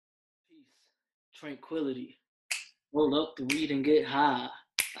tranquility. Roll up the weed and get high.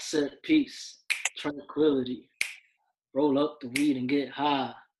 I said peace, tranquility. Roll up the weed and get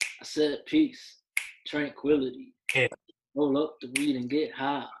high. I said peace, tranquility. Yeah. Roll up the weed and get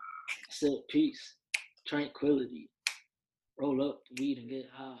high. I said peace, tranquility. Roll up the weed and get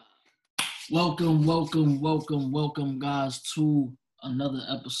high. Welcome, guys, to another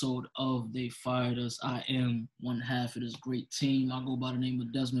episode of They Fired Us. I am one half of this great team. I go by the name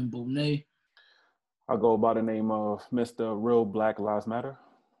of Desmond Bonet. I go by the name of Mr. Real Black Lives Matter.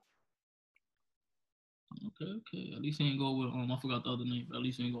 Okay. At least he ain't go with I forgot the other name, but at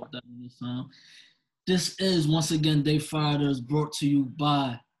least he ain't go with that one this time. This is once again They Fired Us, brought to you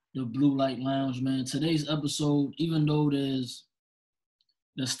by the Blue Light Lounge, man. Today's episode, even though there's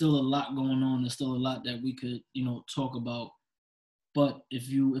still a lot going on, there's still a lot that we could, talk about. But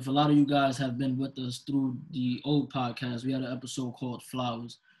if a lot of you guys have been with us through the old podcast, we had an episode called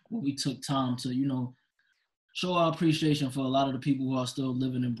Flowers, where we took time to, show our appreciation for a lot of the people who are still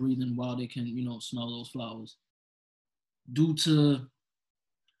living and breathing while they can, smell those flowers. Due to,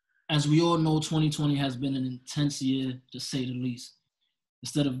 as we all know, 2020 has been an intense year, to say the least.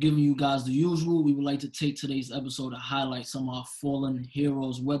 Instead of giving you guys the usual, we would like to take today's episode to highlight some of our fallen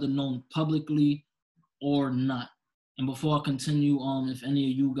heroes, whether known publicly or not. And before I continue, if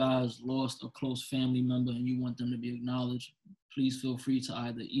any of you guys lost a close family member and you want them to be acknowledged, please feel free to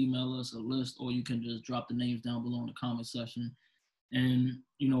either email us a list or you can just drop the names down below in the comment section. And,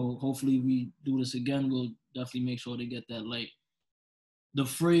 hopefully we do this again. We'll definitely make sure they get that light. The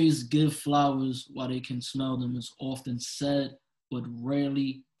phrase "give flowers while they can smell them" is often said, but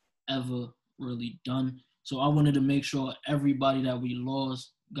rarely ever really done. So I wanted to make sure everybody that we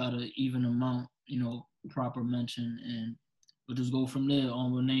lost got an even amount, proper mention, and we'll just go from there.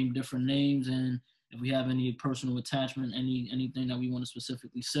 We'll name different names, and if we have any personal attachment, anything that we want to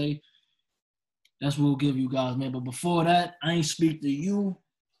specifically say, that's what we'll give you guys, man. But before that, I ain't speak to you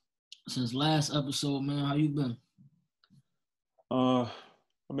since last episode, man. How you been? I've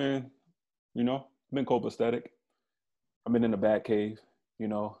been copacetic. I've been in the bat cave,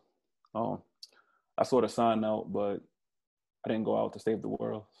 I sort of signed out, but I didn't go out to save the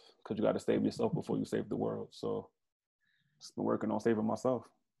world, because you got to save yourself before you save the world. So just been working on saving myself.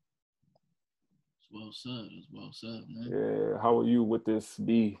 It's well said, man. Yeah, how are you with this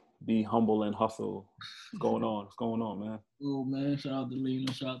be humble and hustle? What's going on, man? Oh, man, shout out to Lena.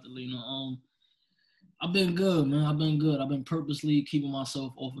 I've been good, man. I've been purposely keeping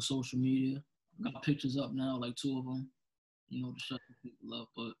myself off of social media. I got pictures up now, like 2 of them, to shut the people up.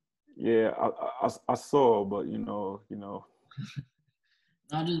 But yeah, I saw, but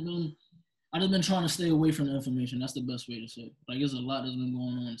I just been trying to stay away from the information. That's the best way to say it. Like, there's a lot that's been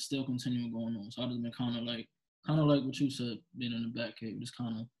going on, still continuing going on. So I just been kind of like what you said, being in the back cave, just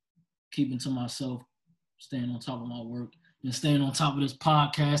kind of keeping to myself, staying on top of my work, and staying on top of this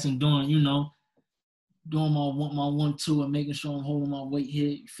podcast and doing my 1-2 and making sure I'm holding my weight here.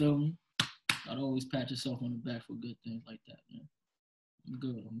 You feel me? I'd always pat yourself on the back for good things like that, man. I'm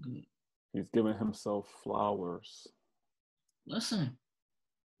good. He's giving himself flowers. Listen,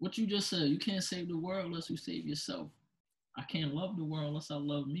 what you just said, you can't save the world unless you save yourself. I can't love the world unless I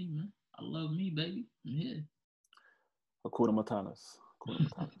love me, man. I love me, baby. I'm here. Hakuna Matanas.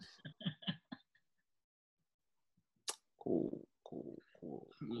 Cool.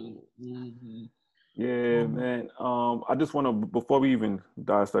 Mm-hmm. Yeah, man. I just want to, before we even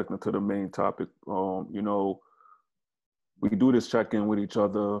dissect into the main topic, we do this check-in with each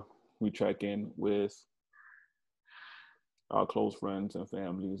other. We check in with our close friends and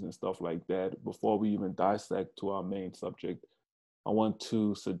families and stuff like that. Before we even dissect to our main subject, I want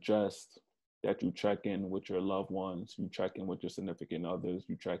to suggest that you check in with your loved ones, you check in with your significant others,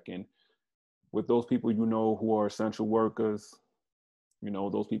 you check in with those people who are essential workers,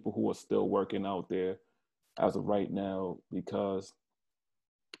 those people who are still working out there as of right now, because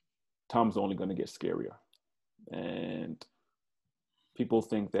time's only going to get scarier. And people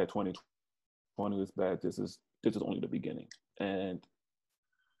think that 2020 is bad. This is only the beginning. And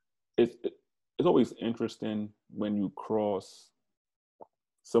it's always interesting when you cross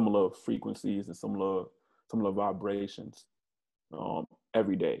similar frequencies and similar vibrations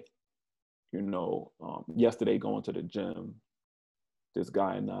every day. Yesterday going to the gym, this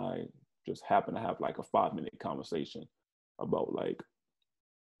guy and I just happened to have like a 5-minute conversation about like,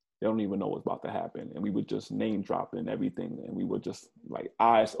 they don't even know what's about to happen. And we would just name drop and everything. And we would just like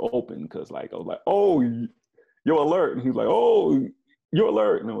eyes open, because like, I was like, "Oh, you're alert." And he was like, "Oh, you're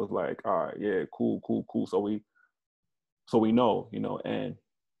alert." And it was like, all right, yeah, cool. So we know, and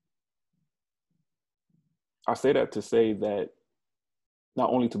I say that to say that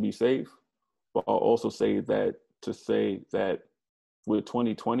not only to be safe, But I'll also say that we're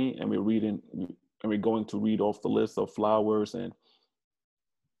 2020 and we're going to read off the list of flowers, and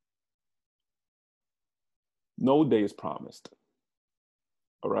no day is promised.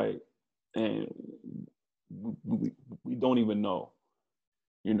 All right. And we don't even know,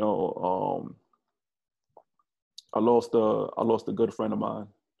 you know. I lost a good friend of mine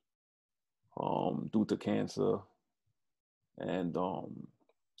due to cancer, and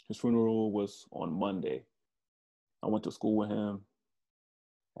his funeral was on Monday. I went to school with him,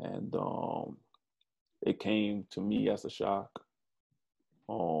 and it came to me as a shock.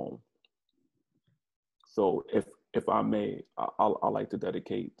 So if I may, I like to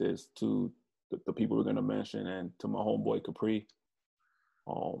dedicate this to the people we're gonna mention, and to my homeboy Capri.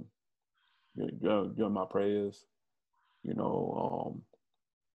 Um, you're in my prayers. You know,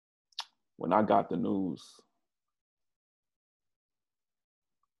 when I got the news,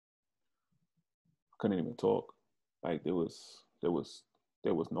 I couldn't even talk. Like there was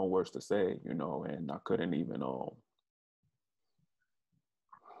no words to say, you know, and I couldn't even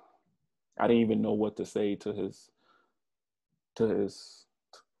I didn't even know what to say to his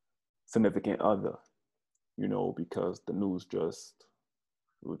significant other, you know, because the news just,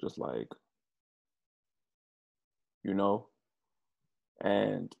 it was just like, you know,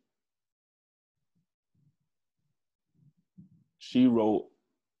 and she wrote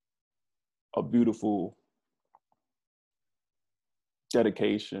a beautiful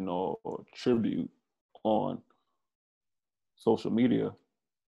dedication or tribute on social media.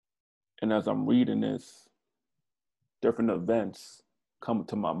 And as I'm reading this, different events come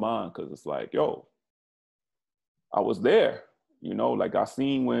to my mind, because it's like, yo, I was there, you know, like I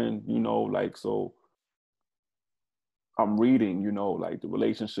seen when, you know, like, so I'm reading, you know, like the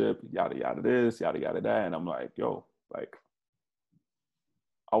relationship, yada, yada, this, yada, yada, that. And I'm like, yo, like,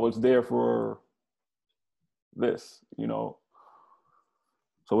 I was there for this, you know.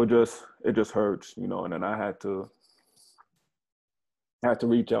 So it just hurts, you know, and then I had to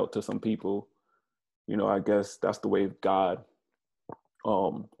reach out to some people, you know. I guess that's the way God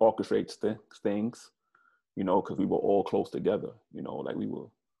orchestrates things, you know, because we were all close together, you know, like we were,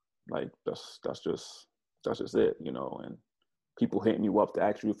 like that's just it, you know. And people hitting you up to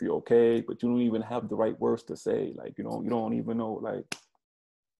ask you if you're okay, but you don't even have the right words to say, like, you don't even know, like,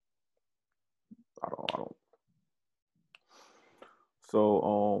 I don't.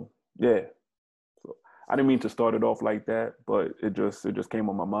 So yeah. So I didn't mean to start it off like that, but it just came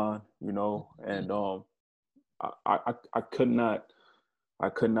on my mind, you know. And I could not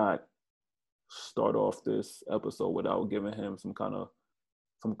start off this episode without giving him some kind of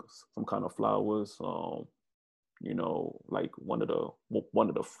flowers. You know, like one of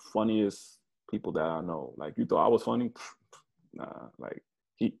the funniest people that I know. Like, you thought I was funny? Nah, like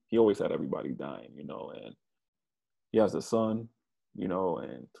he always had everybody dying, you know. And he has a son, you know,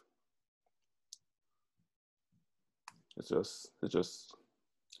 and it's just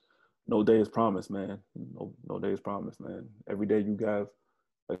no day is promised, man. No day is promised, man. Every day you have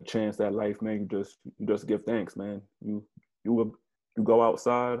a chance at life, man. You just give thanks, man. You you go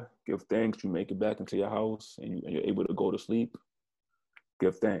outside, give thanks. You make it back into your house, and you're able to go to sleep.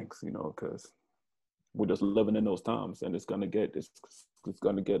 Give thanks, you know, because we're just living in those times, and it's gonna get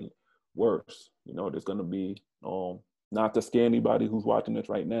worse. You know, there's gonna be not to scare anybody who's watching this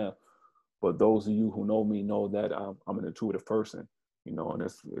right now, but those of you who know me know that I'm an intuitive person, you know, and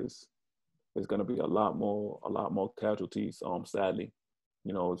it's going to be a lot more casualties, sadly,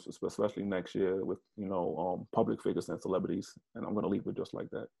 you know, especially next year with, you know, public figures and celebrities. And I'm going to leave it just like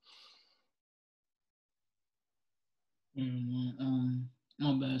that.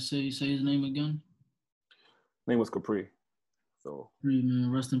 My bad. Say his name again. His name was Capri. So Capri, man,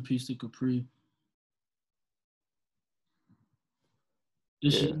 rest in peace to Capri.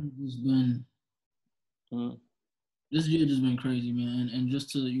 This year has been this year just been crazy, man. And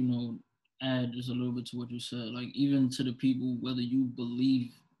just to, you know, add just a little bit to what you said, like, even to the people, whether you believe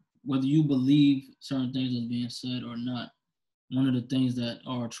certain things are being said or not, one of the things that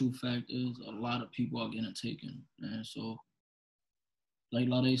are a true fact is a lot of people are getting taken. And so, like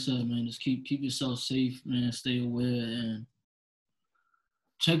Lade said, man, just keep yourself safe, man. Stay aware and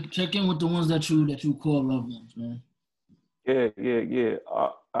check in with the ones that you call loved ones, man. Yeah.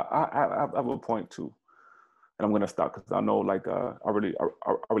 I have a point too, and I'm gonna stop because I know, like, I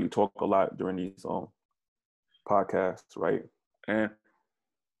really talk a lot during these podcasts, right? And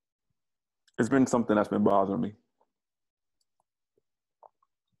it's been something that's been bothering me.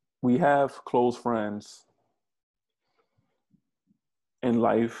 We have close friends in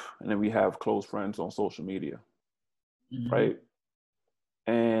life, and then we have close friends on social media, right?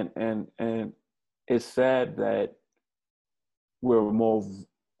 And and it's sad that we're more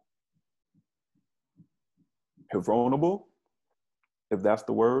vulnerable, if that's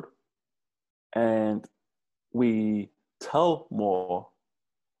the word, and we tell more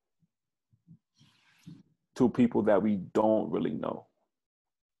to people that we don't really know.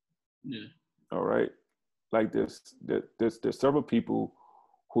 Yeah. All right. Like there's several people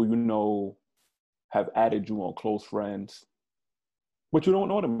who you know have added you on close friends, but you don't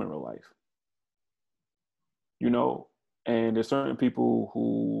know them in real life. You know, and there's certain people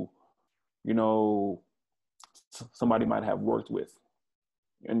who, you know, somebody might have worked with,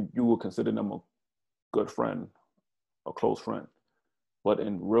 and you will consider them a good friend, a close friend. But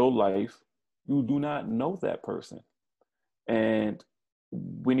in real life, you do not know that person. And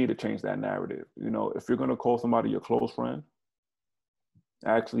we need to change that narrative. You know, if you're going to call somebody your close friend,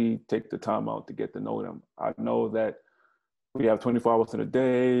 actually take the time out to get to know them. I know that we have 24 hours in a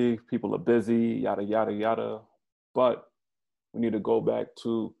day, people are busy, yada, yada, yada. But we need to go back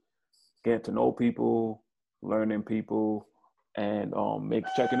to getting to know people, learning people, and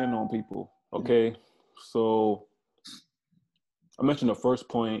checking in on people. Okay. So I mentioned the first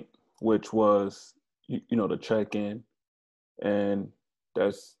point, which was, you know, the check in. And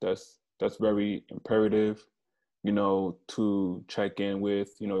that's very imperative, you know, to check in with,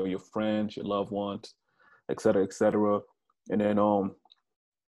 you know, your friends, your loved ones, et cetera, et cetera. And then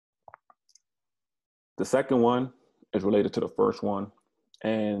the second one is related to the first one,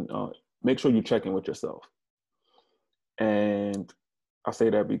 and make sure you check in with yourself. And I say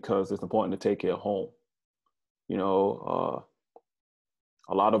that because it's important to take care of home. You know,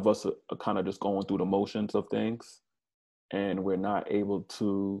 a lot of us are kind of just going through the motions of things, and we're not able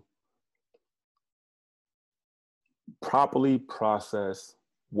to properly process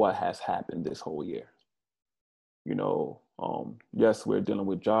what has happened this whole year. You know, yes, we're dealing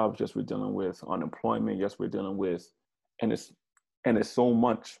with jobs. Yes, we're dealing with unemployment. Yes, we're dealing with, and it's so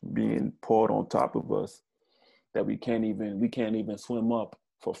much being poured on top of us that we can't even swim up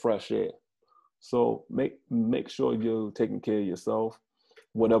for fresh air. So make sure you're taking care of yourself,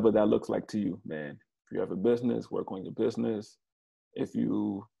 whatever that looks like to you, man. If you have a business, work on your business. If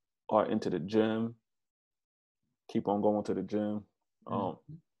you are into the gym, keep on going to the gym.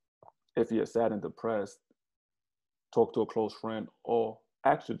 If you're sad and depressed, talk to a close friend, or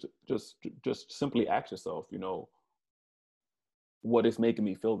actually just simply ask yourself, you know, what is making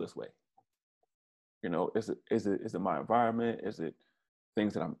me feel this way? You know, is it my environment? Is it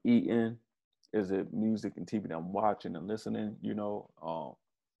things that I'm eating? Is it music and TV that I'm watching and listening? You know,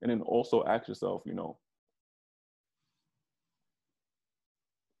 and then also ask yourself, you know,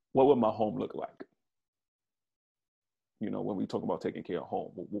 what would my home look like? You know, when we talk about taking care of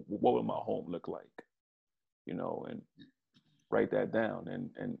home, what would my home look like? You know, and write that down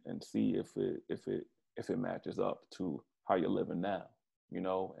and see if it matches up to how you're living now. You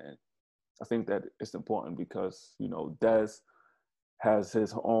know, and I think that it's important because, you know, Des has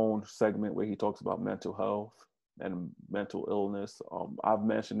his own segment where he talks about mental health and mental illness. I've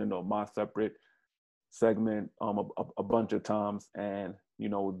mentioned it on my separate segment a bunch of times, and you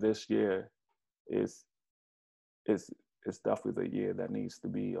know, this year is it's definitely the year that needs to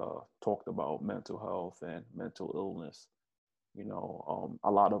be talked about mental health and mental illness. You know,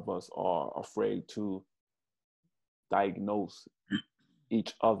 a lot of us are afraid to diagnose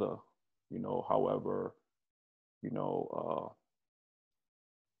each other. You know, however, you know,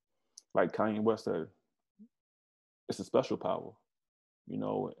 like Kanye West said, it's a special power. You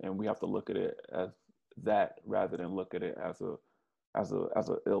know, and we have to look at it as that rather than look at it as a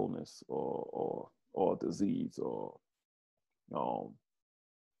illness or a disease or um,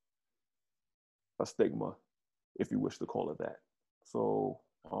 a stigma, if you wish to call it that. So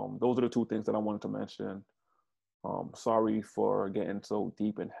those are the two things that I wanted to mention. Sorry for getting so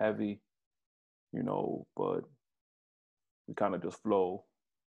deep and heavy, you know, but we kind of just flow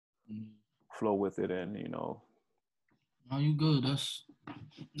with it, and you know. Are you good?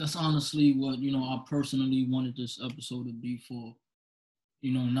 That's honestly what, you know, I personally wanted this episode to be for.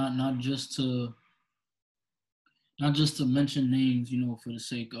 You know, not just to mention names, you know, for the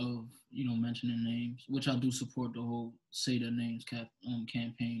sake of, you know, mentioning names, which I do support the whole say their names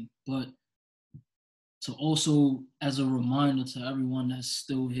campaign, but to also as a reminder to everyone that's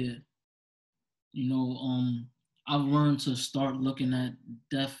still here, you know, I've learned to start looking at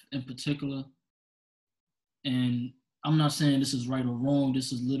death in particular, and I'm not saying this is right or wrong.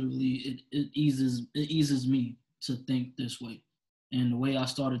 This is literally it eases me to think this way, and the way I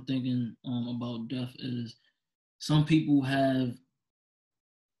started thinking about death is some people have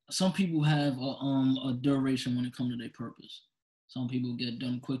a duration when it comes to their purpose. Some people get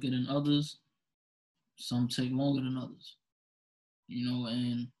done quicker than others. Some take longer than others.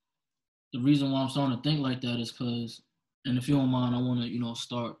 And the reason why I'm starting to think like that is because, and if you don't mind, I want to,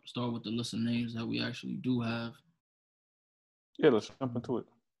 start with the list of names that we actually do have. Yeah, let's jump into it.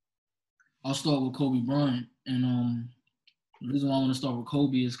 I'll start with Kobe Bryant, and the reason why I want to start with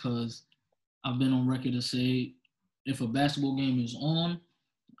Kobe is because I've been on record to say if a basketball game is on,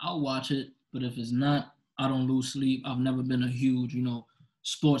 I'll watch it, but if it's not, I don't lose sleep. I've never been a huge,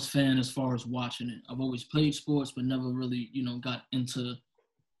 sports fan as far as watching it. I've always played sports, but never really, got into,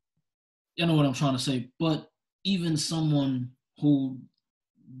 you know what I'm trying to say. But even someone who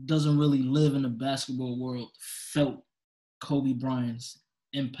doesn't really live in the basketball world felt Kobe Bryant's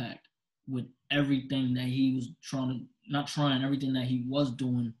impact with everything that he was everything that he was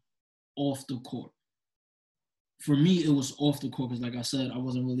doing off the court. For me, it was off the court because, like I said, I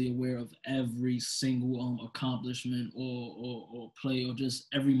wasn't really aware of every single accomplishment or play or just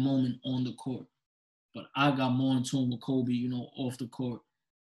every moment on the court. But I got more in tune with Kobe, off the court,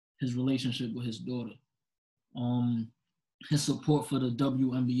 his relationship with his daughter, his support for the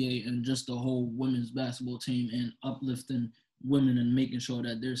WNBA and just the whole women's basketball team and uplifting women and making sure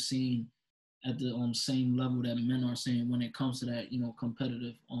that they're seen at the same level that men are seen when it comes to that,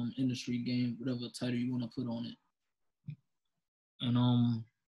 competitive industry game, whatever title you want to put on it. And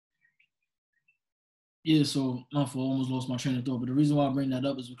yeah, so my fault, almost lost my train of thought. But the reason why I bring that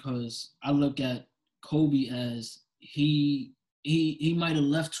up is because I look at Kobe as he might have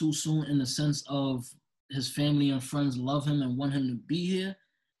left too soon in the sense of his family and friends love him and want him to be here,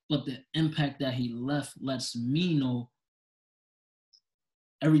 but the impact that he left lets me know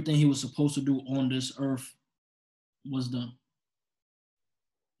everything he was supposed to do on this earth was done.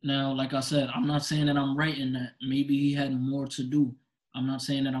 Now, like I said, I'm not saying that I'm right in that. Maybe he had more to do. I'm not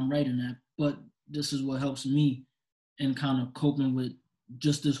saying that I'm right in that, but this is what helps me in kind of coping with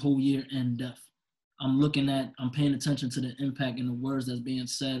just this whole year and death. I'm paying attention to the impact and the words that's being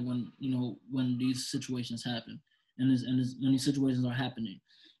said when these situations happen and when these situations are happening,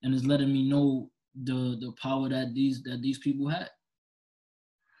 and it's letting me know the power that these people had.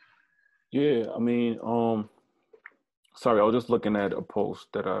 Yeah, I mean, sorry, I was just looking at a post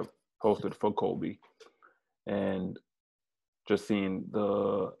that I posted for Kobe and just seeing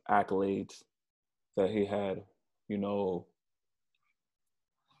the accolades that he had,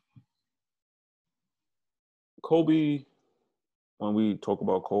 Kobe, when we talk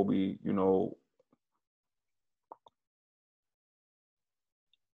about Kobe,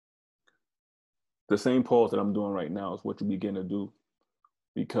 the same pause that I'm doing right now is what you begin to do,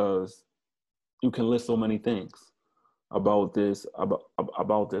 because you can list so many things about this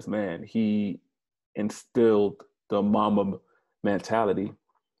man. He instilled the Mamba mentality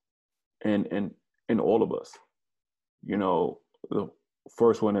in all of us. The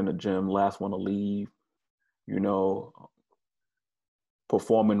first one in the gym, last one to leave.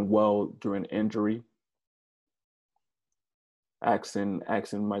 Performing well during injury. Asking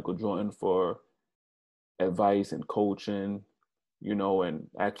Michael Jordan for advice and coaching, and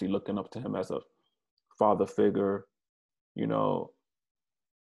actually looking up to him as a father figure,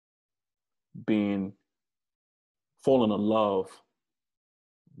 falling in love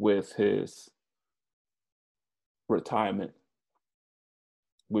with his retirement,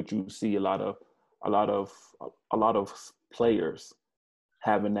 which you see a lot of players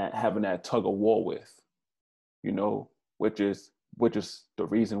having that tug of war with, which is the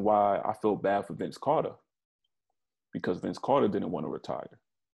reason why I feel bad for Vince Carter, because Vince Carter didn't want to retire,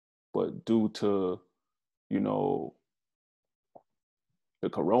 but due to the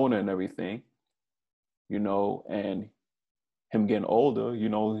corona and everything, and him getting older,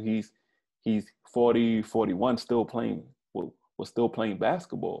 he's 40, 41, still playing, was still playing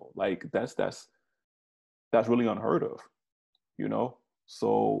basketball. Like that's really unheard of,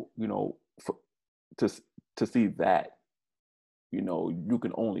 So, to see that, you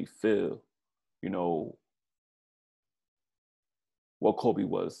can only feel, what Kobe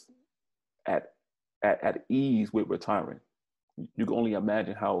was at ease with retiring. You can only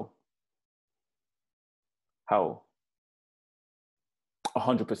imagine how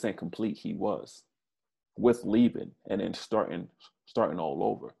 100% complete he was with leaving and then starting all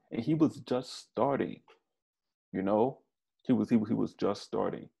over. And he was just starting, he was just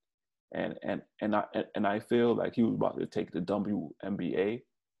starting. And I feel like he was about to take the WNBA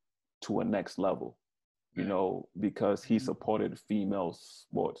to a next level, because he supported female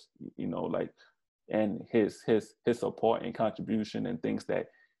sports, and his support and contribution and things that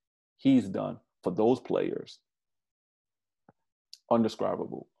he's done for those players,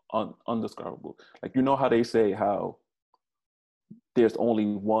 undescribable. Like, how they say how there's only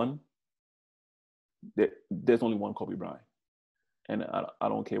one. There's only one Kobe Bryant, and I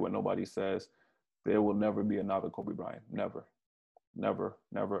don't care what nobody says. There will never be another Kobe Bryant. Never, never,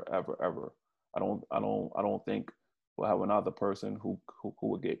 never, ever, ever. I don't think we'll have another person who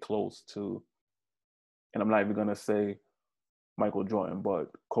would get close to. And I'm not even gonna say Michael Jordan, but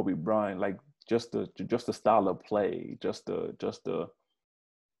Kobe Bryant. Like just the style of play, just the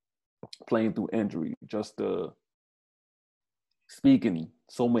playing through injury, just the speaking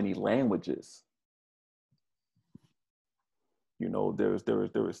so many languages. There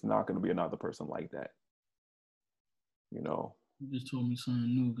is not going to be another person like that. You just told me something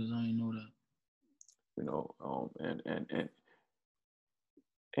new because I didn't know that.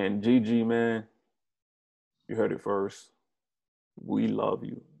 And Gigi, man, you heard it first. We love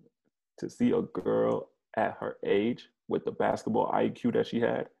you. To see a girl at her age with the basketball IQ that she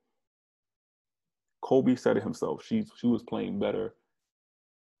had, Kobe said it himself. She was playing better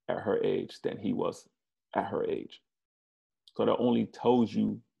at her age than he was at her age. So that only tells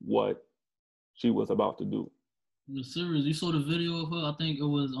you what she was about to do. The series, you saw the video of her. I think it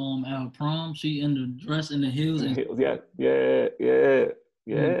was at her prom. She in the dress and the heels. And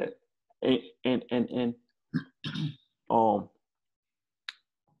Yeah. And um,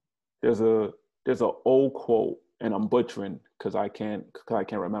 there's an old quote, and I'm butchering because I can't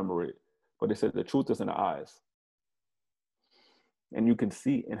remember it, but it said the truth is in the eyes, and you can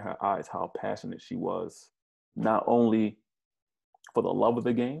see in her eyes how passionate she was, not only for the love of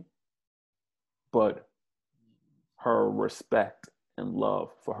the game, but her respect and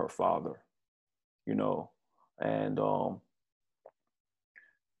love for her father, and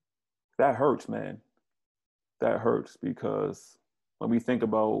that hurts, man. That hurts because when we think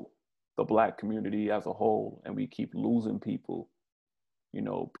about the Black community as a whole and we keep losing people,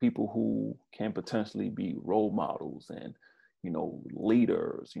 people who can potentially be role models and,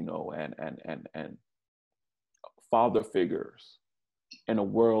 leaders, and father figures in a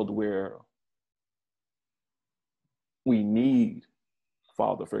world where we need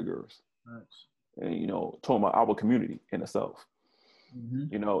father figures. Nice. And, talking about our community in itself,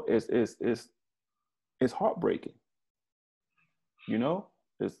 it's heartbreaking.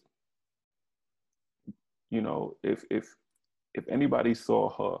 It's, if anybody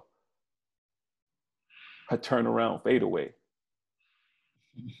saw her turn around fade away,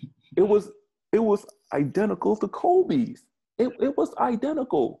 it was identical to Kobe's. It was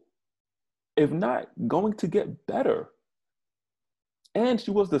identical, if not going to get better. And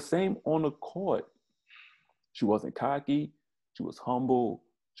she was the same on the court. She wasn't cocky. She was humble.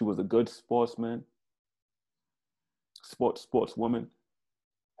 She was a good sportsman, sportswoman,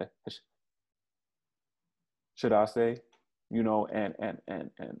 should I say?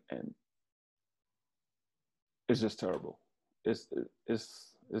 And it's just terrible. It's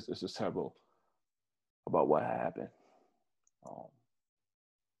just terrible about what happened.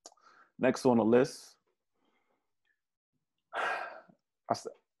 Next on the list,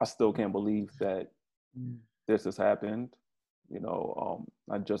 I still can't believe that this has happened.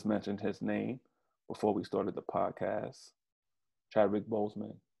 I just mentioned his name before we started the podcast, Chadwick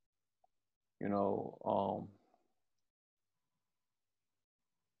Boseman.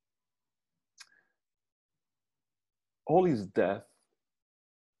 Ollie's death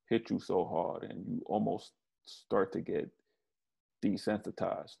hit you so hard and you almost start to get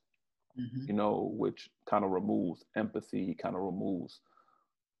desensitized, which kind of removes empathy, kind of removes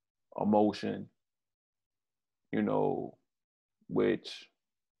emotion, which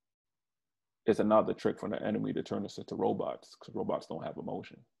is another trick from the enemy to turn us into robots, because robots don't have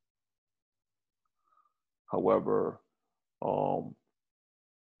emotion. However,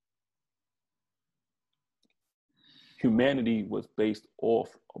 humanity was based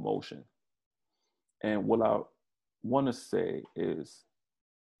off emotion. And what I want to say is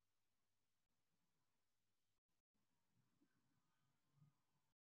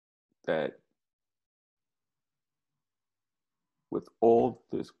that with all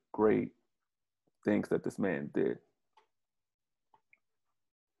this great things that this man did,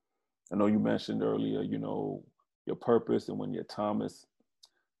 I know you mentioned earlier, your purpose and when your time is,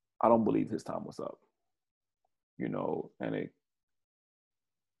 I don't believe his time was up, and it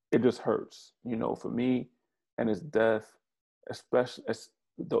just hurts, for me. And his death, especially as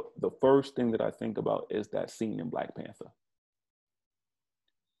the first thing that I think about is that scene in Black Panther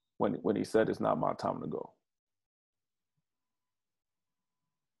when he said, "It's not my time to go."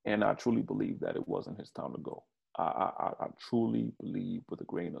 And I truly believe that it wasn't his time to go. I truly believe with a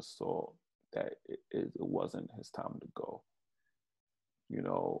grain of salt that it wasn't his time to go.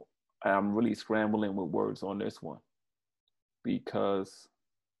 I'm really scrambling with words on this one. because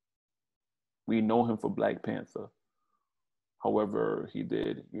we know him for Black Panther. However, he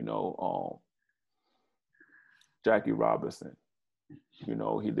did, Jackie Robinson.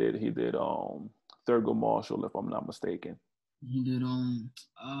 He did Thurgood Marshall, if I'm not mistaken. He did I'm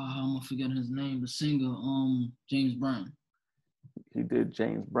forgetting his name, the singer, James Brown. He did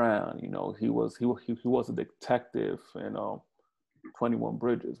James Brown. He was a detective in 21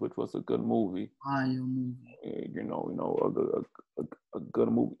 Bridges, which was a good movie. Fire movie. A good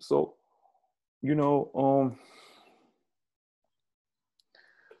movie. So,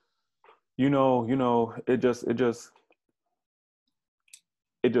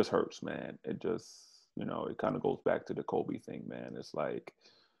 it just hurts, man. It just, it kind of goes back to the Kobe thing, man. It's like,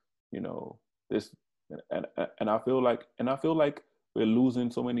 this, and I feel like we're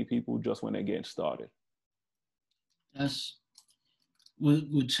losing so many people just when they're getting started. That's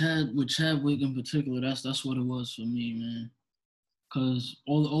with Chadwick in particular. That's what it was for me, man. Cause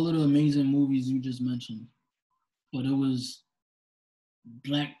all of the amazing movies you just mentioned, but it was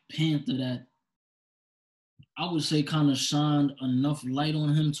Black Panther that I would say kind of shined enough light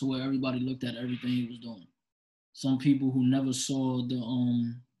on him to where everybody looked at everything he was doing. Some people who never saw the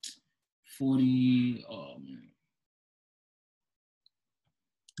 40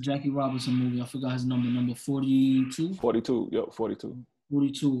 Jackie Robinson movie, I forgot his number 42? 42, yep, 42.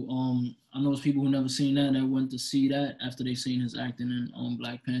 42. I know it's people who never seen that and went to see that after they seen his acting in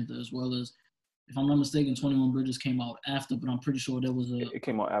Black Panther, as well as, if I'm not mistaken, 21 Bridges came out after, but I'm pretty sure there was it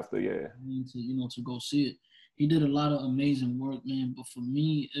came out after, yeah. To go see it. He did a lot of amazing work, man. But for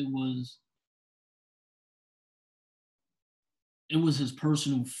me, it was his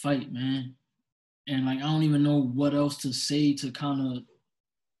personal fight, man. And like, I don't even know what else to say to kind of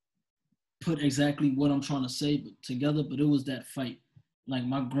put exactly what I'm trying to say together, but it was that fight. Like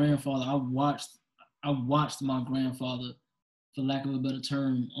my grandfather, I watched my grandfather, for lack of a better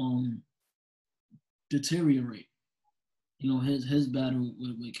term, deteriorate. His battle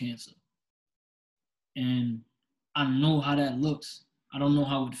with cancer. And I know how that looks. I don't know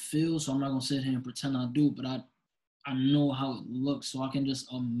how it feels, so I'm not gonna sit here and pretend I do, but I know how it looks, so I can just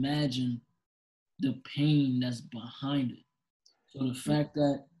imagine the pain that's behind it. So the fact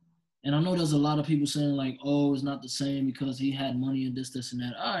that, and I know there's a lot of people saying like, oh, it's not the same because he had money and this, and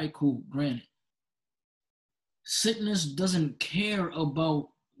that. All right, cool, granted. Sickness doesn't care about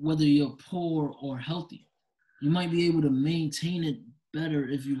whether you're poor or healthy. You might be able to maintain it better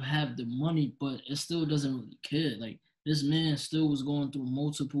if you have the money, but it still doesn't really care. Like, this man still was going through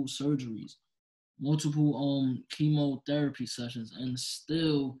multiple surgeries, multiple chemotherapy sessions, and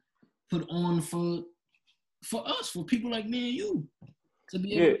still put on for us, for people like me and you, to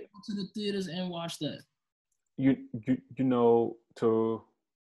be able to go to the theaters and watch that. To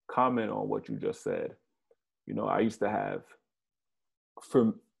comment on what you just said, I used to have,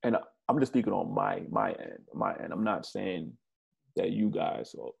 and I'm just speaking on my end. I'm not saying that you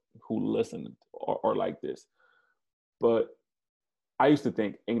guys or who listen are like this, but I used to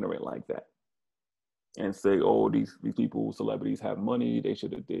think ignorant like that and say, oh, these people, celebrities have money, they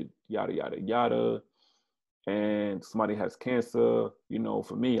should have did yada yada yada, and somebody has cancer.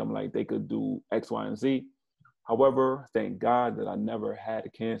 For me, I'm like, they could do X, Y, and Z. However, thank God that I never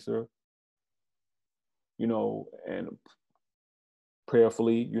had cancer, and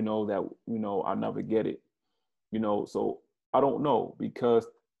prayerfully, that, I never get it, so I don't know, because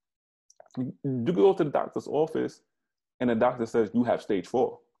you go to the doctor's office and the doctor says you have stage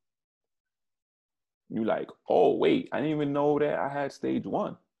 4. You're like, oh, wait, I didn't even know that I had stage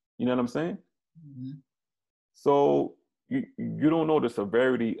 1. You know what I'm saying? Mm-hmm. So you don't know the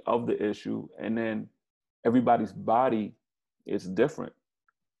severity of the issue, and then everybody's body is different.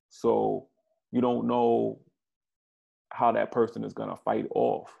 So you don't know how that person is gonna fight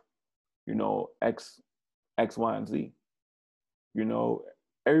off, X, Y, and Z.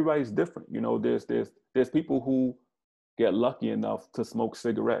 Everybody's different. There's people who get lucky enough to smoke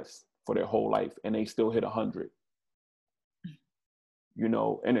cigarettes for their whole life and they still hit 100.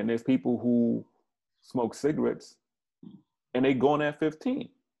 And then there's people who smoke cigarettes and they going at 15.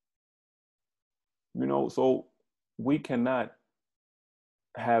 So we cannot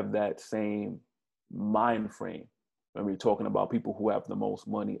have that same mind frame when we're talking about people who have the most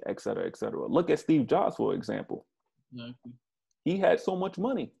money, et cetera, et cetera. Look at Steve Jobs, for example. Exactly. He had so much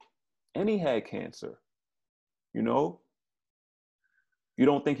money and he had cancer. You don't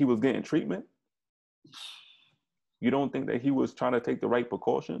think he was getting treatment? You don't think that he was trying to take the right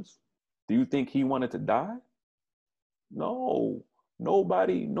precautions? Do you think he wanted to die? No.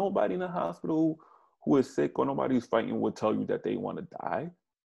 Nobody in the hospital who is sick or nobody who's fighting would tell you that they want to die.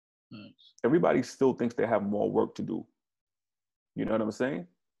 Nice. Everybody still thinks they have more work to do. You know what I'm saying?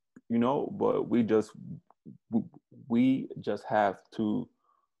 But we just have to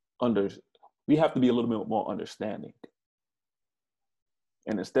we have to be a little bit more understanding.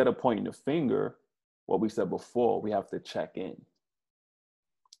 And instead of pointing the finger, what we said before, we have to check in.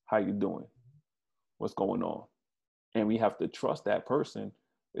 How you doing? What's going on? And we have to trust that person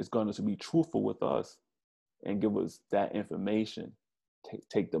is going to be truthful with us and give us that information.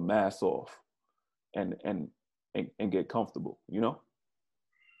 Take the mask off and get comfortable,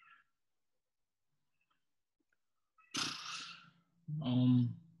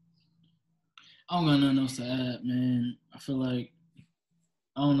 I don't got nothing else to add, man. I feel like,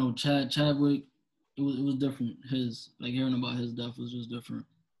 I don't know, Chadwick, it was different. Hearing about his death was just different.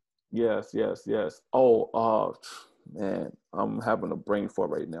 Yes. Oh, man, I'm having a brain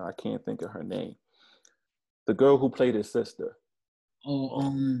fart right now. I can't think of her name. The girl who played his sister.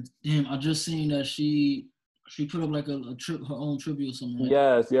 Oh, damn! I just seen that she put up like her own tribute or something.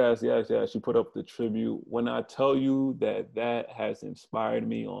 Right? Yes. She put up the tribute. When I tell you that has inspired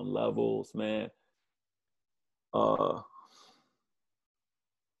me on levels, man.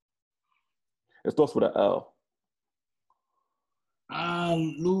 It starts with an L.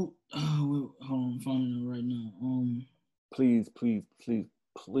 Luke. Hold on, I'm finding it right now. Please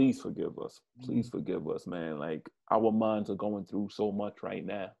forgive us. Please forgive us, man. Like, our minds are going through so much right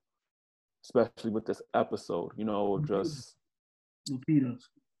now, especially with this episode. Just Lupita.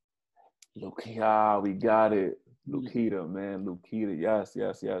 We got it. Lupita, man. Lupita. Yes.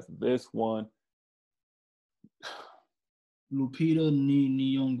 This one. Lupita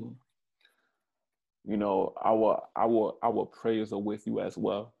Nyong'o. Our prayers are with you as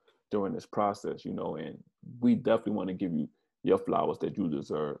well during this process, and we definitely want to give you your flowers that you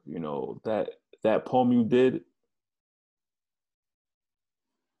deserve. That poem you did,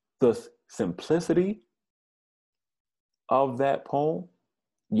 the simplicity of that poem,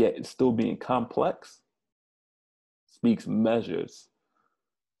 yet it's still being complex, speaks measures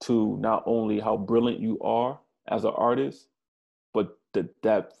to not only how brilliant you are as an artist, but the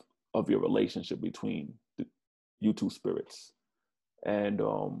depth of your relationship between you two spirits. And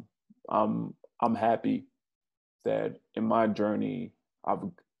I'm happy that in my journey I've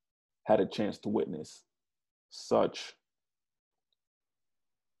had a chance to witness such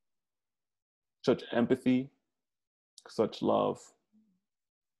empathy, such love,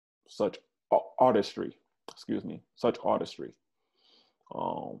 such artistry. Such artistry.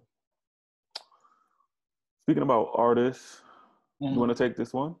 Speaking about artists, you want to take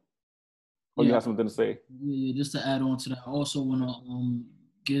this one? Or you have something to say? Yeah, just to add on to that, I also want to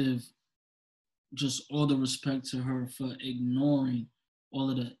give just all the respect to her for ignoring all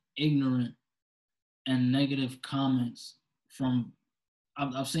of the ignorant and negative comments from,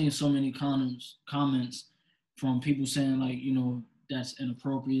 I've seen so many comments from people saying like, that's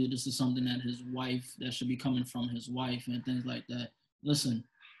inappropriate. This is something that should be coming from his wife and things like that. Listen,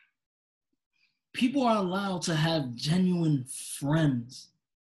 people are allowed to have genuine friends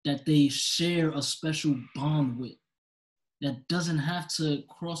that they share a special bond with that doesn't have to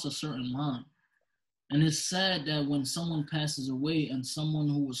cross a certain line. And it's sad that when someone passes away and someone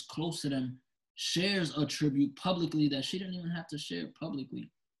who was close to them shares a tribute publicly that she didn't even have to share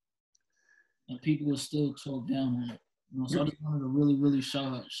publicly, and people will still talk down on it. So I just wanted to really, really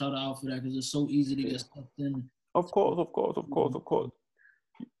shout out for that, because it's so easy to get sucked in. Of course.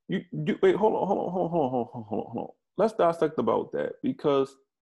 You wait, hold on. Let's dissect about that, because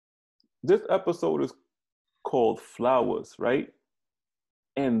this episode is called Flowers, right?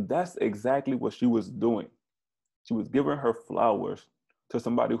 And that's exactly what she was doing. She was giving her flowers to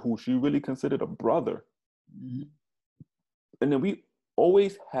somebody who she really considered a brother. Mm-hmm. And then we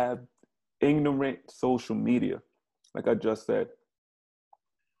always have ignorant social media. Like I just said,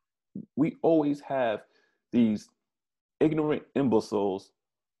 we always have these ignorant imbeciles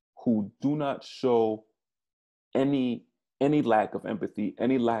who do not show any lack of empathy,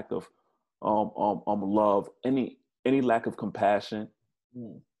 any lack of love, any lack of compassion.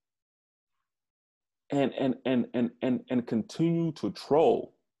 And continue to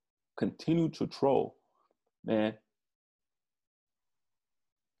troll, man.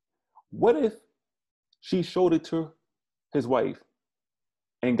 What if she showed it to his wife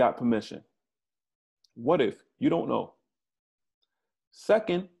and got permission? What if? You don't know.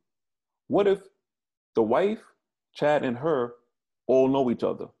 Second, what if the wife, Chad, and her all know each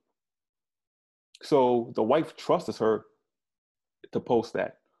other? So the wife trusts her to post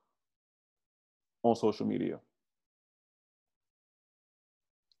that on social media.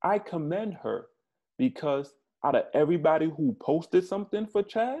 I commend her, because out of everybody who posted something for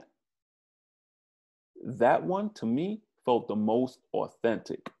Chad, that one to me felt the most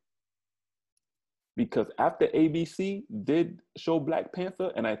authentic. Because after ABC did show Black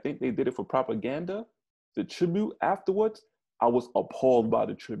Panther, and I think they did it for propaganda, the tribute afterwards, I was appalled by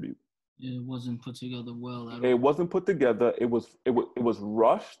the tribute. Yeah, it wasn't put together well at all. It wasn't put together. It was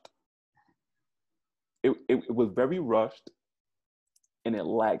rushed. It was very rushed, and it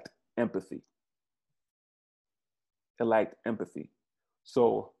lacked empathy. It lacked empathy.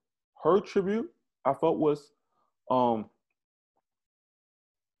 So her tribute, I thought was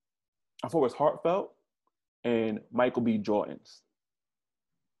heartfelt, and Michael B. Jordan's,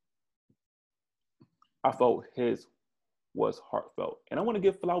 I felt his was heartfelt. And I want to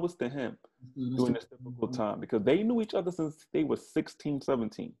give flowers to him during this difficult time, because they knew each other since they were 16,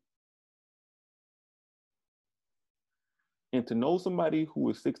 17. And to know somebody who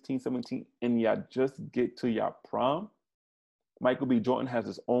is 16, 17, and y'all just get to your prime. Michael B. Jordan has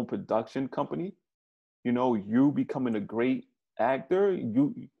his own production company. You know, you becoming a great actor,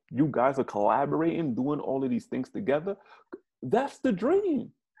 you guys are collaborating, doing all of these things together. That's the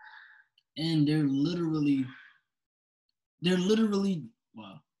dream. And they're literally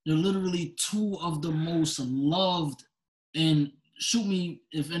two of the most loved, and shoot me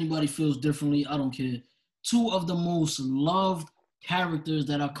if anybody feels differently, I don't care. Two of the most loved characters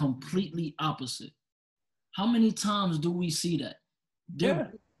that are completely opposite. How many times do we see that?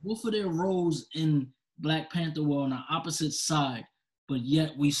 Both of their roles in Black Panther were on the opposite side, but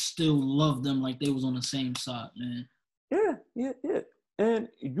yet we still love them like they was on the same side, man. Yeah. And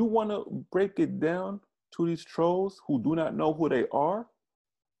you want to break it down to these trolls who do not know who they are?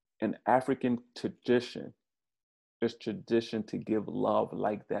 An African tradition. It's tradition to give love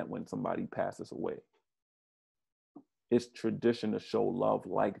like that when somebody passes away. It's tradition to show love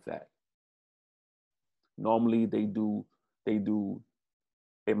like that. Normally they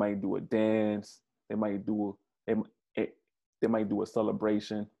might do a dance, they might do a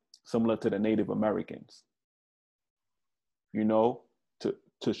celebration similar to the Native Americans. You know,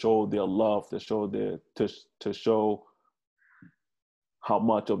 to show their love, to show how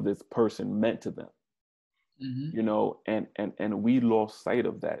much of this person meant to them. Mm-hmm. You know, and we lost sight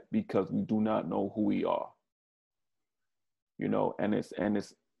of that because we do not know who we are. You know, and it's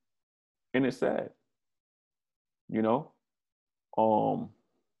sad. You know,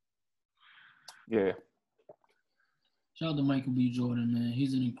 yeah. Shout out to Michael B. Jordan, man.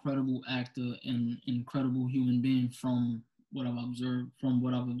 He's an incredible actor and incredible human being from what I've observed.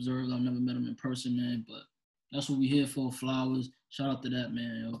 I've never met him in person, man, but that's what we're here for, flowers. Shout out to that,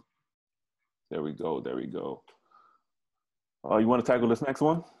 man, yo. There we go. You want to tackle this next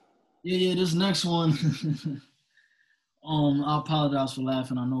one? Yeah, this next one. I apologize for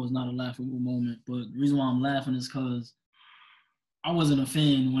laughing. I know it's not a laughable moment, but the reason why I'm laughing is because I wasn't a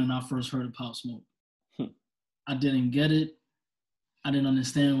fan when I first heard of Pop Smoke. I didn't get it. I didn't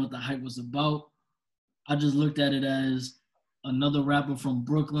understand what the hype was about. I just looked at it as another rapper from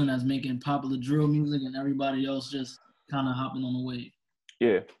Brooklyn that's making popular drill music and everybody else just kind of hopping on the wave.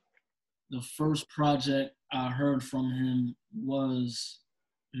 Yeah. The first project I heard from him was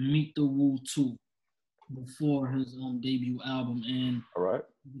Meet the Woo 2 before his debut album. And all right,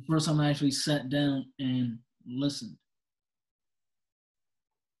 the first time I actually sat down and listened.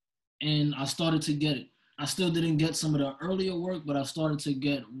 And I started to get it. I still didn't get some of the earlier work, but I started to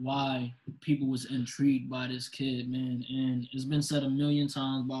get why people was intrigued by this kid, man. And it's been said a million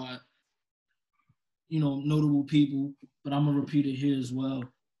times by, notable people, but I'm going to repeat it here as well.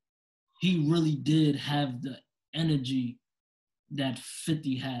 He really did have the energy that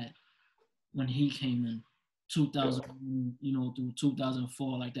 50 had when he came in 2000, through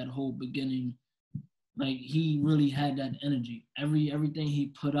 2004, like that whole beginning. Like, he really had that energy. Everything he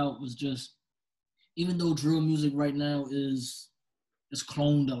put out was just, even though drill music right now is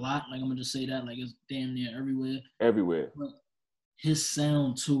cloned a lot, like I'm gonna just say that, like it's damn near everywhere. But his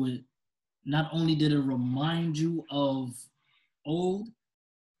sound to it, not only did it remind you of old,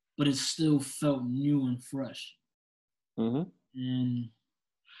 but it still felt new and fresh. Mm-hmm. And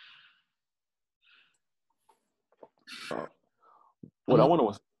what I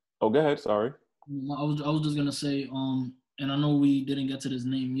want to, go ahead. Sorry. I was just gonna say, and I know we didn't get to this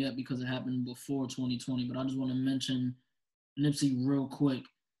name yet because it happened before 2020, but I just want to mention Nipsey real quick.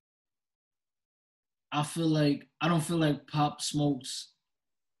 I don't feel like Pop Smoke's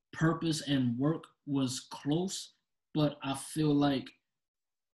purpose and work was close, but I feel like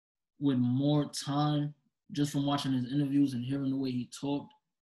with more time, just from watching his interviews and hearing the way he talked,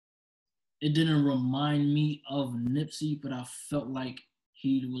 it didn't remind me of Nipsey, but I felt like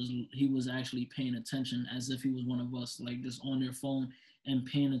he was actually paying attention as if he was one of us, like just on their phone and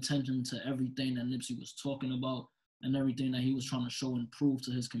paying attention to everything that Nipsey was talking about. and everything that he was trying to show and prove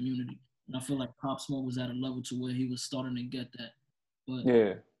to his community. And I feel like Pop Smoke was at a level to where he was starting to get that, but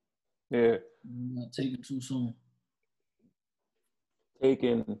Yeah, yeah. not taken too soon.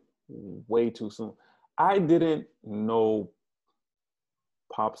 Taken way too soon. I didn't know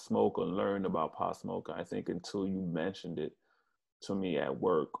Pop Smoke or learn about Pop Smoke, I think, until you mentioned it to me at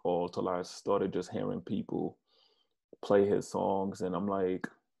work, or till I started just hearing people play his songs. And I'm like,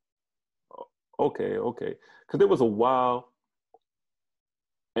 okay, okay. Because there was a while,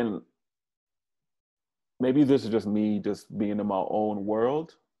 and maybe this is just me just being in my own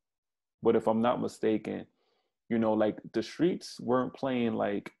world, but if I'm not mistaken, like the streets weren't playing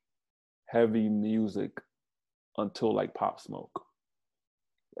like heavy music until like Pop Smoke.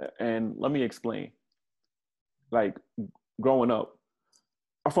 And let me explain. Like growing up,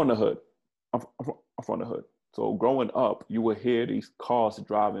 I'm from the hood. I'm from the hood. So growing up, you would hear these cars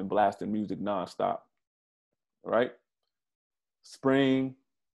driving, blasting music nonstop, right? Spring,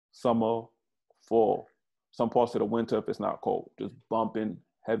 summer, fall, some parts of the winter if it's not cold, just bumping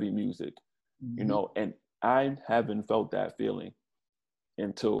heavy music, and I haven't felt that feeling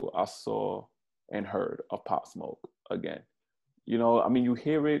until I saw and heard of Pop Smoke again. I mean, you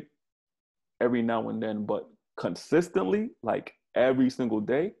hear it every now and then, but consistently, like every single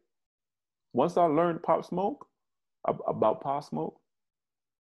day, once I learned Pop Smoke, about Pop Smoke,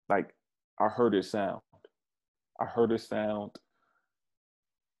 like I heard his sound. I heard his sound,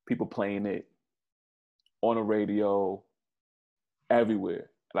 people playing it on the radio, everywhere,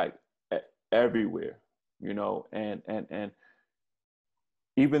 like everywhere, and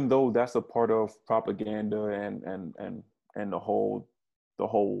even though that's a part of propaganda and the whole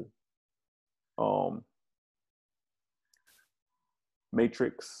um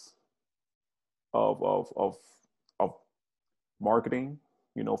matrix of marketing,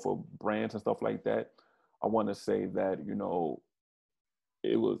 for brands and stuff like that, I want to say that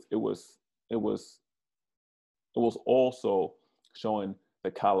it was it was it was it was also showing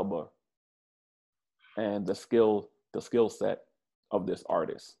the caliber and the skill set of this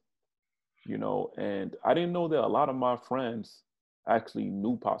artist, and I didn't know that a lot of my friends actually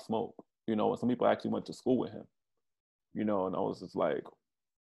knew Pop Smoke, and some people actually went to school with him, and I was just like,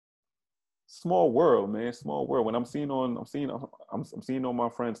 small world, man, small world. When I'm seeing on my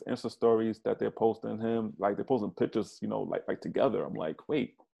friends' Insta stories that they're posting him, like they're posting pictures, like together. I'm like,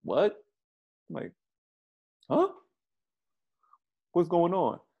 wait, what? I'm like, huh? What's going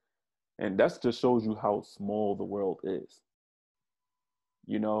on? And that just shows you how small the world is,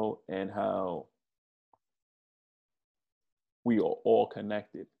 and how we are all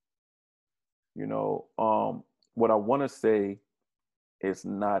connected. What I want to say is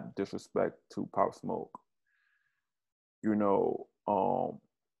not disrespect to Pop Smoke. I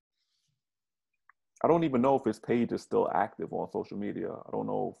don't even know if his page is still active on social media. I don't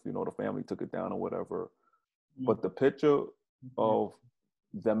know if the family took it down or whatever. But the picture of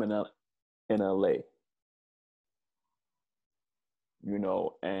them in LA,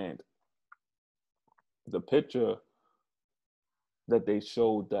 and the picture that they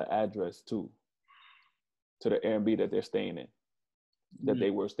showed the address to the Airbnb that they're staying in, that they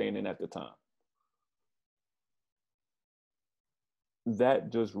were staying in at the time.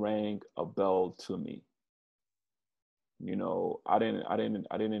 That just rang a bell to me. I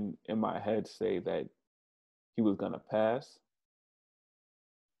didn't in my head say that he was gonna pass,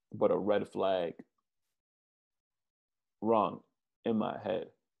 but a red flag rung in my head,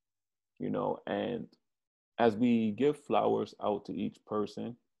 and as we give flowers out to each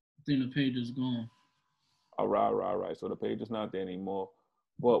person. I think the page is gone. All right. So the page is not there anymore.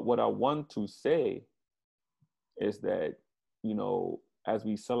 But what I want to say is that, as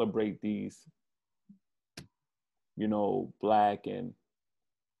we celebrate these, Black and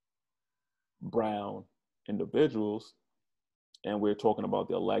brown individuals, and we're talking about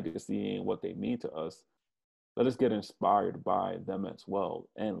their legacy and what they mean to us, let us get inspired by them as well.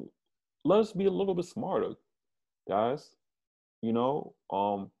 And let us be a little bit smarter, guys. You know,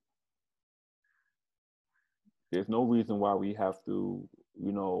 um, there's no reason why we have to,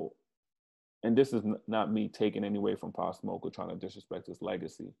 and this is not me taking any away from Pop Smoke or trying to disrespect his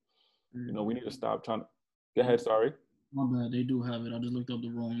legacy. We need to stop trying to. Go ahead, sorry. My bad, they do have it. I just looked up the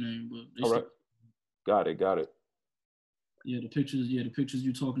wrong name, but they All right. Got it. Yeah, the pictures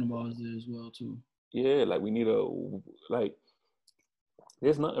you're talking about is there as well too. Yeah, like we need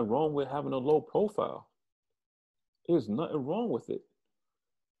there's nothing wrong with having a low profile. There's nothing wrong with it.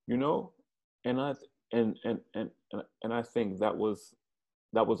 You know? And I and I think that was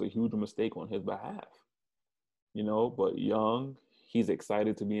a huge mistake on his behalf. But young, he's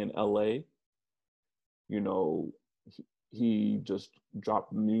excited to be in LA. he just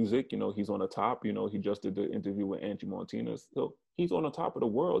dropped music. You know, he's on the top. You know, he just did the interview with Angie Martinez. So he's on the top of the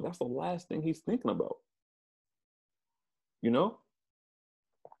world. That's the last thing he's thinking about. You know,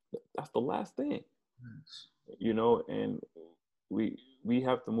 that's the last thing. You know, and we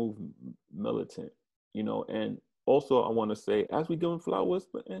have to move militant. You know, and also I want to say, as we give him flowers,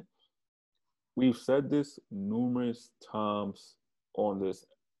 man, we've said this numerous times on this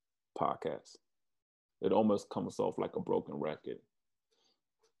podcast. It almost comes off like a broken record.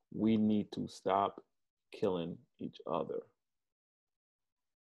 We need to stop killing each other.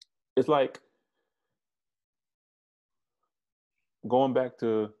 It's like going back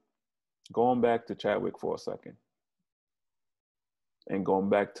to Chadwick for a second and going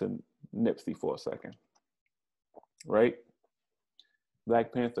back to Nipsey for a second, right?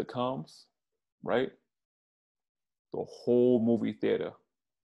 Black Panther comes, right? The whole movie theater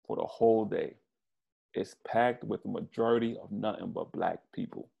for the whole day is packed with the majority of nothing but Black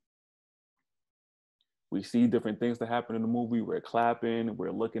people. We see different things that happen in the movie. We're clapping,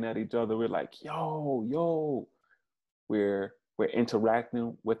 we're looking at each other. We're like, yo. We're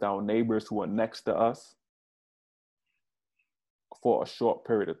interacting with our neighbors who are next to us for a short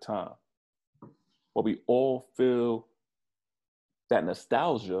period of time. But we all feel that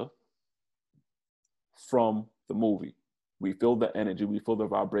nostalgia from the movie. We feel the energy, we feel the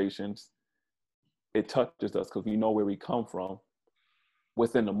vibrations. It touches us because we know where we come from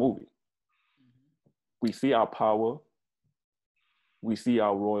within the movie. We see our power, we see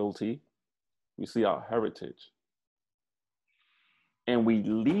our royalty, we see our heritage. And we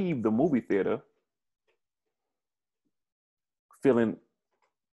leave the movie theater feeling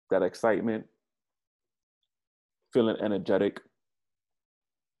that excitement, feeling energetic,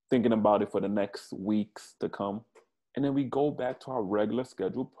 thinking about it for the next weeks to come. And then we go back to our regular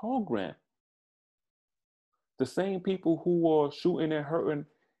scheduled program. The same people who are shooting and hurting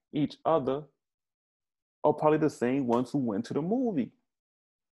each other are probably the same ones who went to the movie.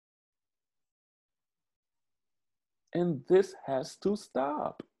 And this has to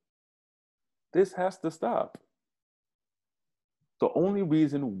stop. This has to stop. The only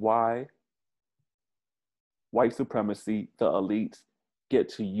reason why white supremacy, the elites, get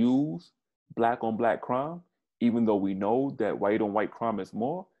to use Black on Black crime, even though we know that white on white crime is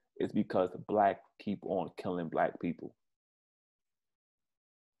more, is because Black keep on killing Black people.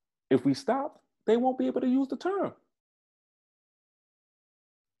 If we stop, they won't be able to use the term.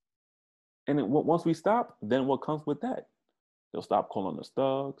 And once we stop, then what comes with that? They'll stop calling us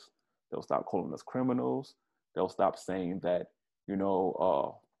thugs. They'll stop calling us criminals. They'll stop saying that,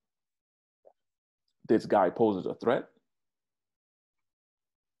 this guy poses a threat.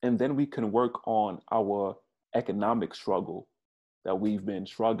 And then we can work on our economic struggle that we've been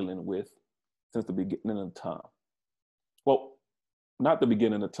struggling with since the beginning of time. Well, not the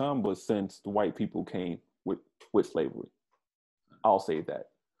beginning of time, but since the white people came with slavery. I'll say that.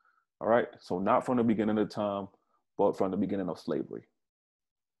 All right. So not from the beginning of time, but from the beginning of slavery.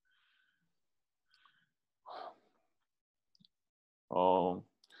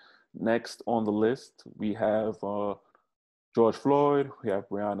 Next on the list, we have George Floyd, we have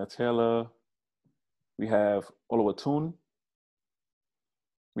Breonna Taylor, we have Oluwatun,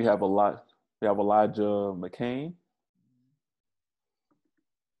 we have Elijah McClain,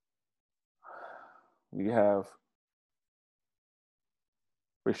 we have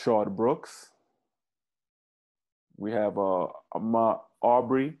Rayshard Brooks, we have Ahmaud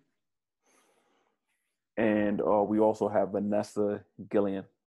Arbery, and we also have Vanessa Guillen.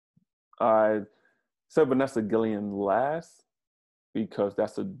 I said Vanessa Guillen last because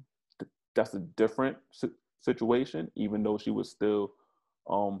that's a different situation, even though she was still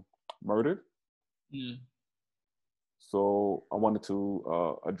murdered. Yeah. So I wanted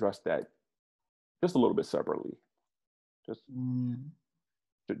to address that just a little bit separately, just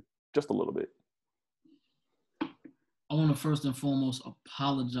a little bit. I want to first and foremost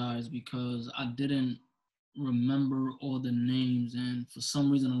apologize because I didn't remember all the names, and for some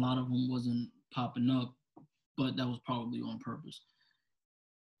reason a lot of them wasn't popping up, but that was probably on purpose.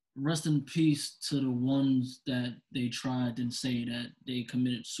 Rest in peace to the ones that they tried and say that they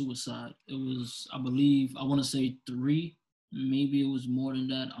committed suicide. It was, I believe, I want to say 3, maybe it was more than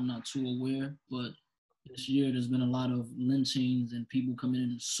that, I'm not too aware, but this year there's been a lot of lynchings and people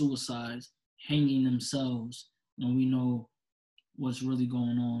committing suicides, hanging themselves, and we know what's really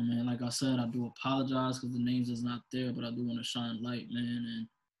going on, man. Like I said, I do apologize because the names is not there, but I do want to shine light, man. And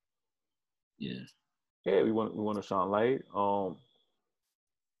yeah, we want to shine light.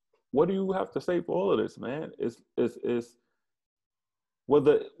 What do you have to say for all of this, man? It's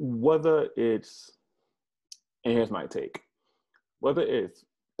whether it's And here's my take. Whether it's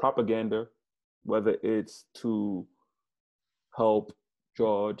propaganda, whether it's to help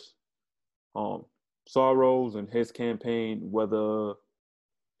George Soros and his campaign, whether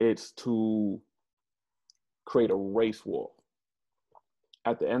it's to create a race war.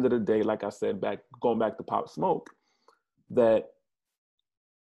 At the end of the day, like I said, going back to Pop Smoke, that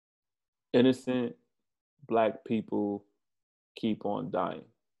innocent Black people keep on dying.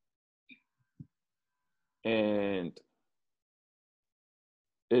 And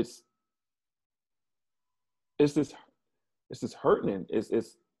it's this hurting.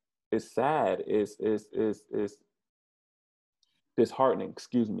 It's sad. It's disheartening.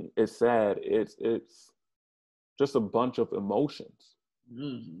 Excuse me. It's sad. It's just a bunch of emotions. It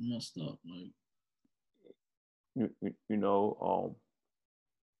is messed up. Like you know,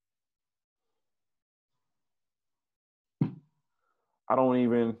 I don't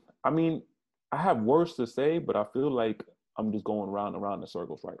even. I mean, I have words to say, but I feel like I'm just going round and round in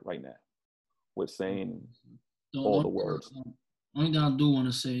circles right now with saying all the words. Only thing I do want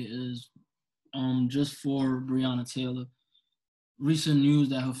to say is, just for Breonna Taylor, recent news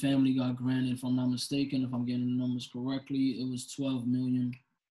that her family got granted, if I'm not mistaken, if I'm getting the numbers correctly, it was $12 million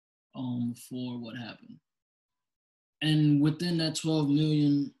for what happened. And within that $12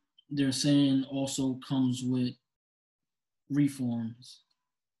 million, they're saying also comes with reforms.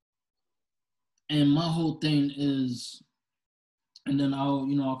 And my whole thing is, and then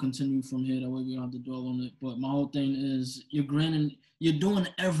I'll continue from here. That way we don't have to dwell on it. But my whole thing is, you're doing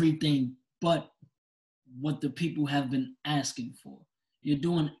everything but what the people have been asking for. You're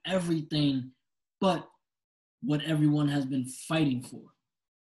doing everything but what everyone has been fighting for.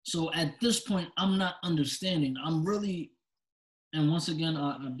 So at this point, I'm not understanding. I'm really, and once again,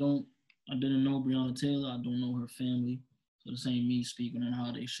 I didn't know Breonna Taylor. I don't know her family. So this ain't me speaking on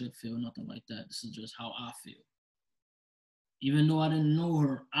how they should feel, nothing like that. This is just how I feel. Even though I didn't know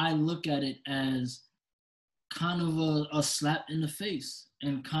her, I look at it as kind of a slap in the face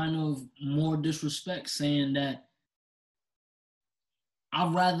and kind of more disrespect, saying that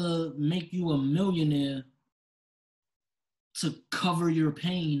I'd rather make you a millionaire to cover your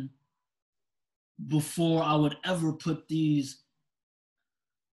pain before I would ever put these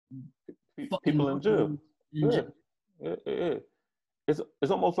people in jail. Yeah. It's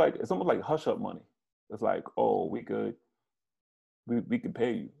almost like hush up money. It's like, oh, we could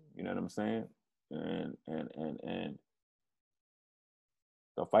pay you. You know what I'm saying? And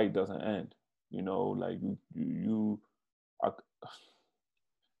the fight doesn't end. You know, like you are,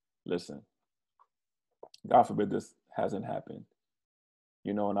 listen. God forbid this hasn't happened.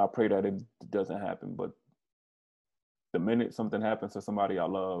 You know, and I pray that it doesn't happen. But the minute something happens to somebody I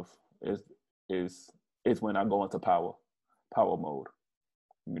love, is when I go into power mode.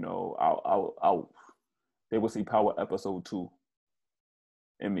 You know, I'll they will see Power episode 2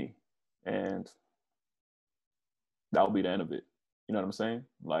 in me, and that'll be the end of it. You know what I'm saying?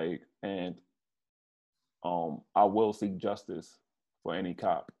 Like, and I will seek justice for any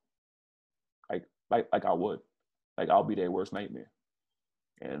cop. Like I would. Like, I'll be their worst nightmare.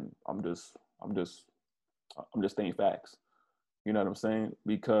 And I'm just stating facts. You know what I'm saying?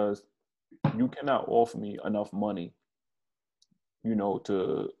 Because you cannot offer me enough money, you know,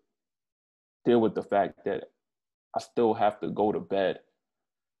 to deal with the fact that I still have to go to bed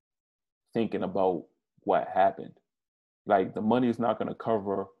thinking about what happened. Like, the money is not going to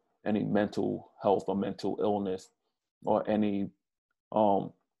cover any mental health or mental illness or any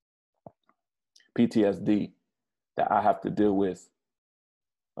PTSD that I have to deal with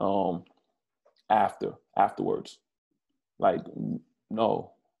afterwards. Like,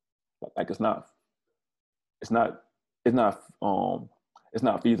 no, like it's not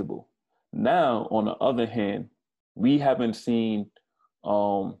feasible. Now, on the other hand, we haven't seen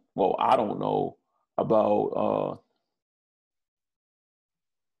well, I don't know about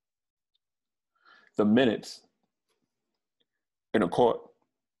the minutes in a court.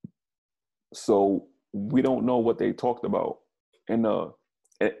 So we don't know what they talked about in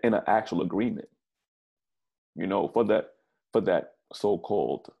an actual agreement, you know, for that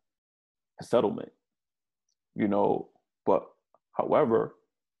so-called settlement, you know. But however,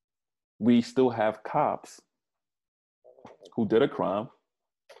 we still have cops who did a crime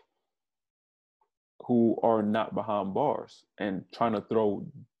who are not behind bars and trying to throw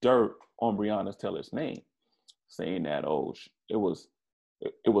dirt on Breonna Taylor's name, saying that, oh, it was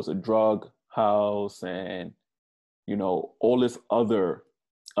a drug house, and, you know, all this other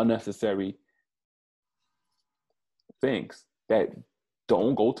unnecessary things that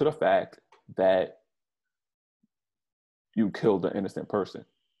don't go to the fact that you killed an innocent person.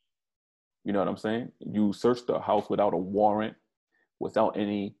 You know what I'm saying? You search the house without a warrant, without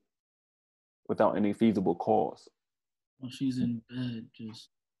any feasible cause. When she's in bed, just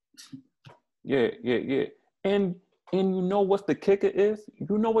Yeah. And you know what the kicker is?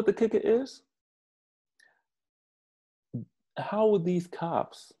 You know what the kicker is? How are these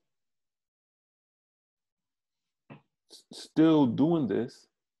cops still doing this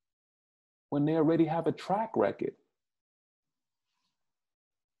when they already have a track record?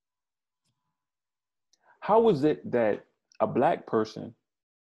 How is it that a Black person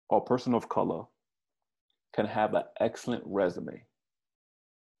or person of color can have an excellent resume,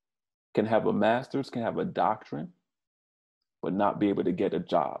 can have a master's, can have a doctorate, but not be able to get a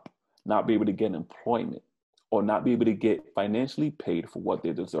job, not be able to get employment, or not be able to get financially paid for what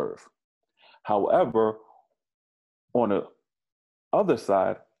they deserve? However, on the other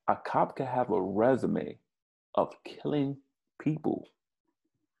side, a cop can have a resume of killing people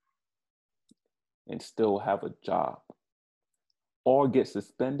and still have a job, or get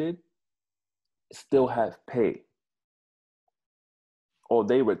suspended, still have pay, or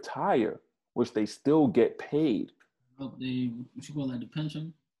they retire, which they still get paid. what you call that, the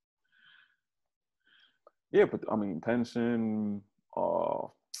pension? Yeah, but I mean pension,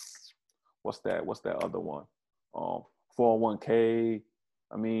 what's that other one? 401k.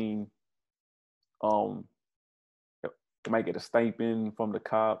 I mean, um, they might get a stipend from the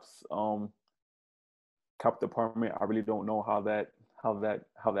cops. Cop department. I really don't know how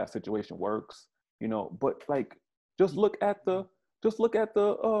that situation works. You know, but like just look at the just look at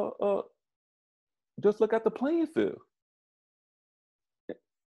the just look at the playing field.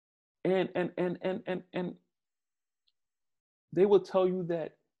 And they will tell you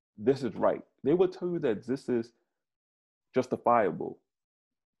that this is right. They will tell you that this is justifiable.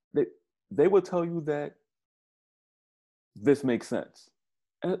 They they will tell you that this makes sense.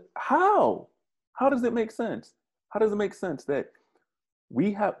 And how? How does it make sense? How does it make sense that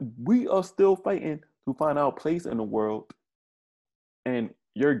we are still fighting to find our place in the world, and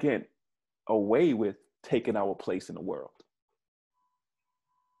you're getting away with taking our place in the world?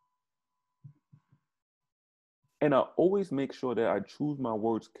 And I always make sure that I choose my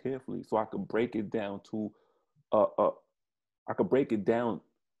words carefully so I can break it down to I could break it down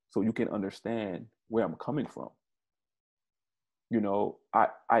so you can understand where I'm coming from. You know, I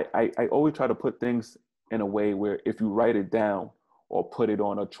always try to put things in a way where if you write it down or put it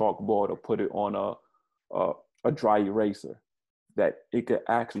on a chalkboard or put it on a dry eraser, that it could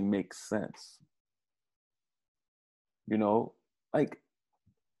actually make sense. You know, like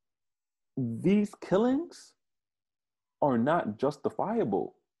these killings are not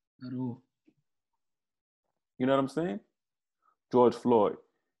justifiable. At all. You know what I'm saying? George Floyd,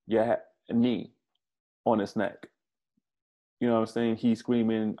 yeah, a knee on his neck. You know what I'm saying? He's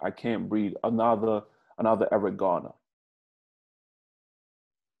screaming, "I can't breathe." Another Eric Garner.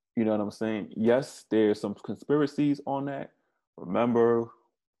 You know what I'm saying? Yes, there's some conspiracies on that. Remember,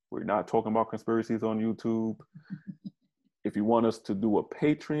 we're not talking about conspiracies on YouTube. If you want us to do a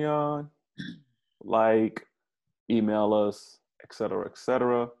Patreon, like, email us, etc.,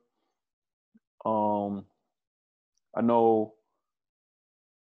 etc.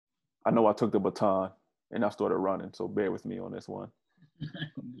 I know I took the baton and I started running, so bear with me on this one.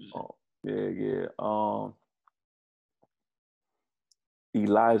 Oh, yeah.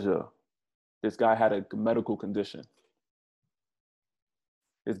 Elijah, this guy had a medical condition.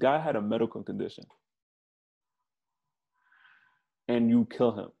 This guy had a medical condition. And you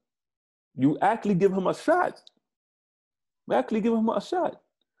kill him. You actually give him a shot. You actually give him a shot.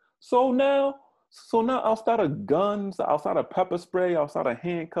 So now outside of guns, outside of pepper spray, outside of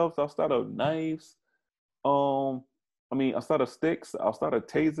handcuffs, outside of knives, outside of sticks, outside of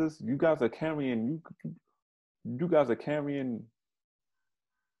tasers, you guys are carrying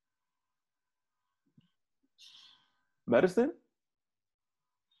medicine.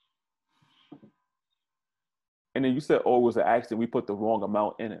 And then you said, "Oh, it was an accident. We put the wrong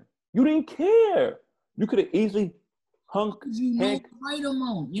amount in him." You didn't care. You could have easily hung. You know the right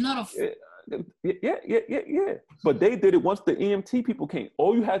amount. You're not a. Yeah. But they did it once the EMT people came.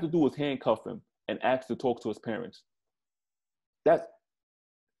 All you had to do was handcuff him and ask to talk to his parents. That's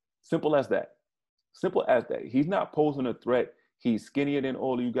simple as that. Simple as that. He's not posing a threat. He's skinnier than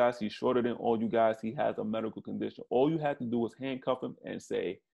all of you guys. He's shorter than all you guys. He has a medical condition. All you had to do was handcuff him and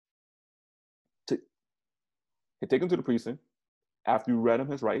say, take him to the precinct after you read him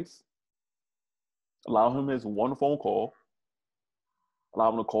his rights, allow him his one phone call,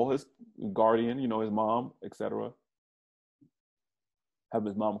 allow him to call his guardian, his mom, etc. Have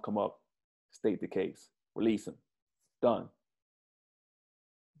his mom come up, state the case, release him. Done.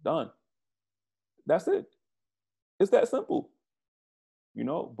 That's it. It's that simple,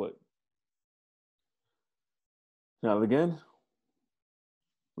 but now again,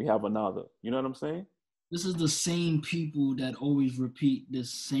 we have another. You know what I'm saying? This is the same people that always repeat the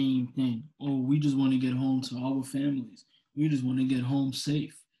same thing. Oh, we just want to get home to our families. We just want to get home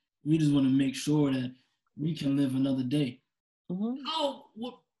safe. We just want to make sure that we can live another day. Mm-hmm. Oh,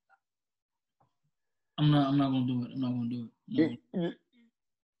 what? I'm not gonna do it. I'm not gonna do it.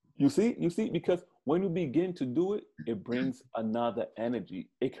 You see, because when you begin to do it, it brings another energy.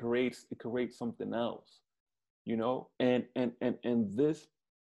 It creates something else, and this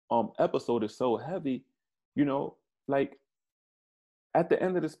episode is so heavy, like at the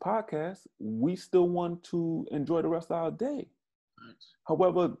end of this podcast, we still want to enjoy the rest of our day.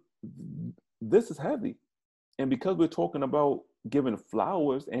 However, this is heavy. And because we're talking about giving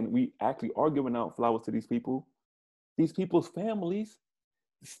flowers, and we actually are giving out flowers to these people's families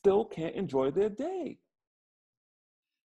still can't enjoy their day.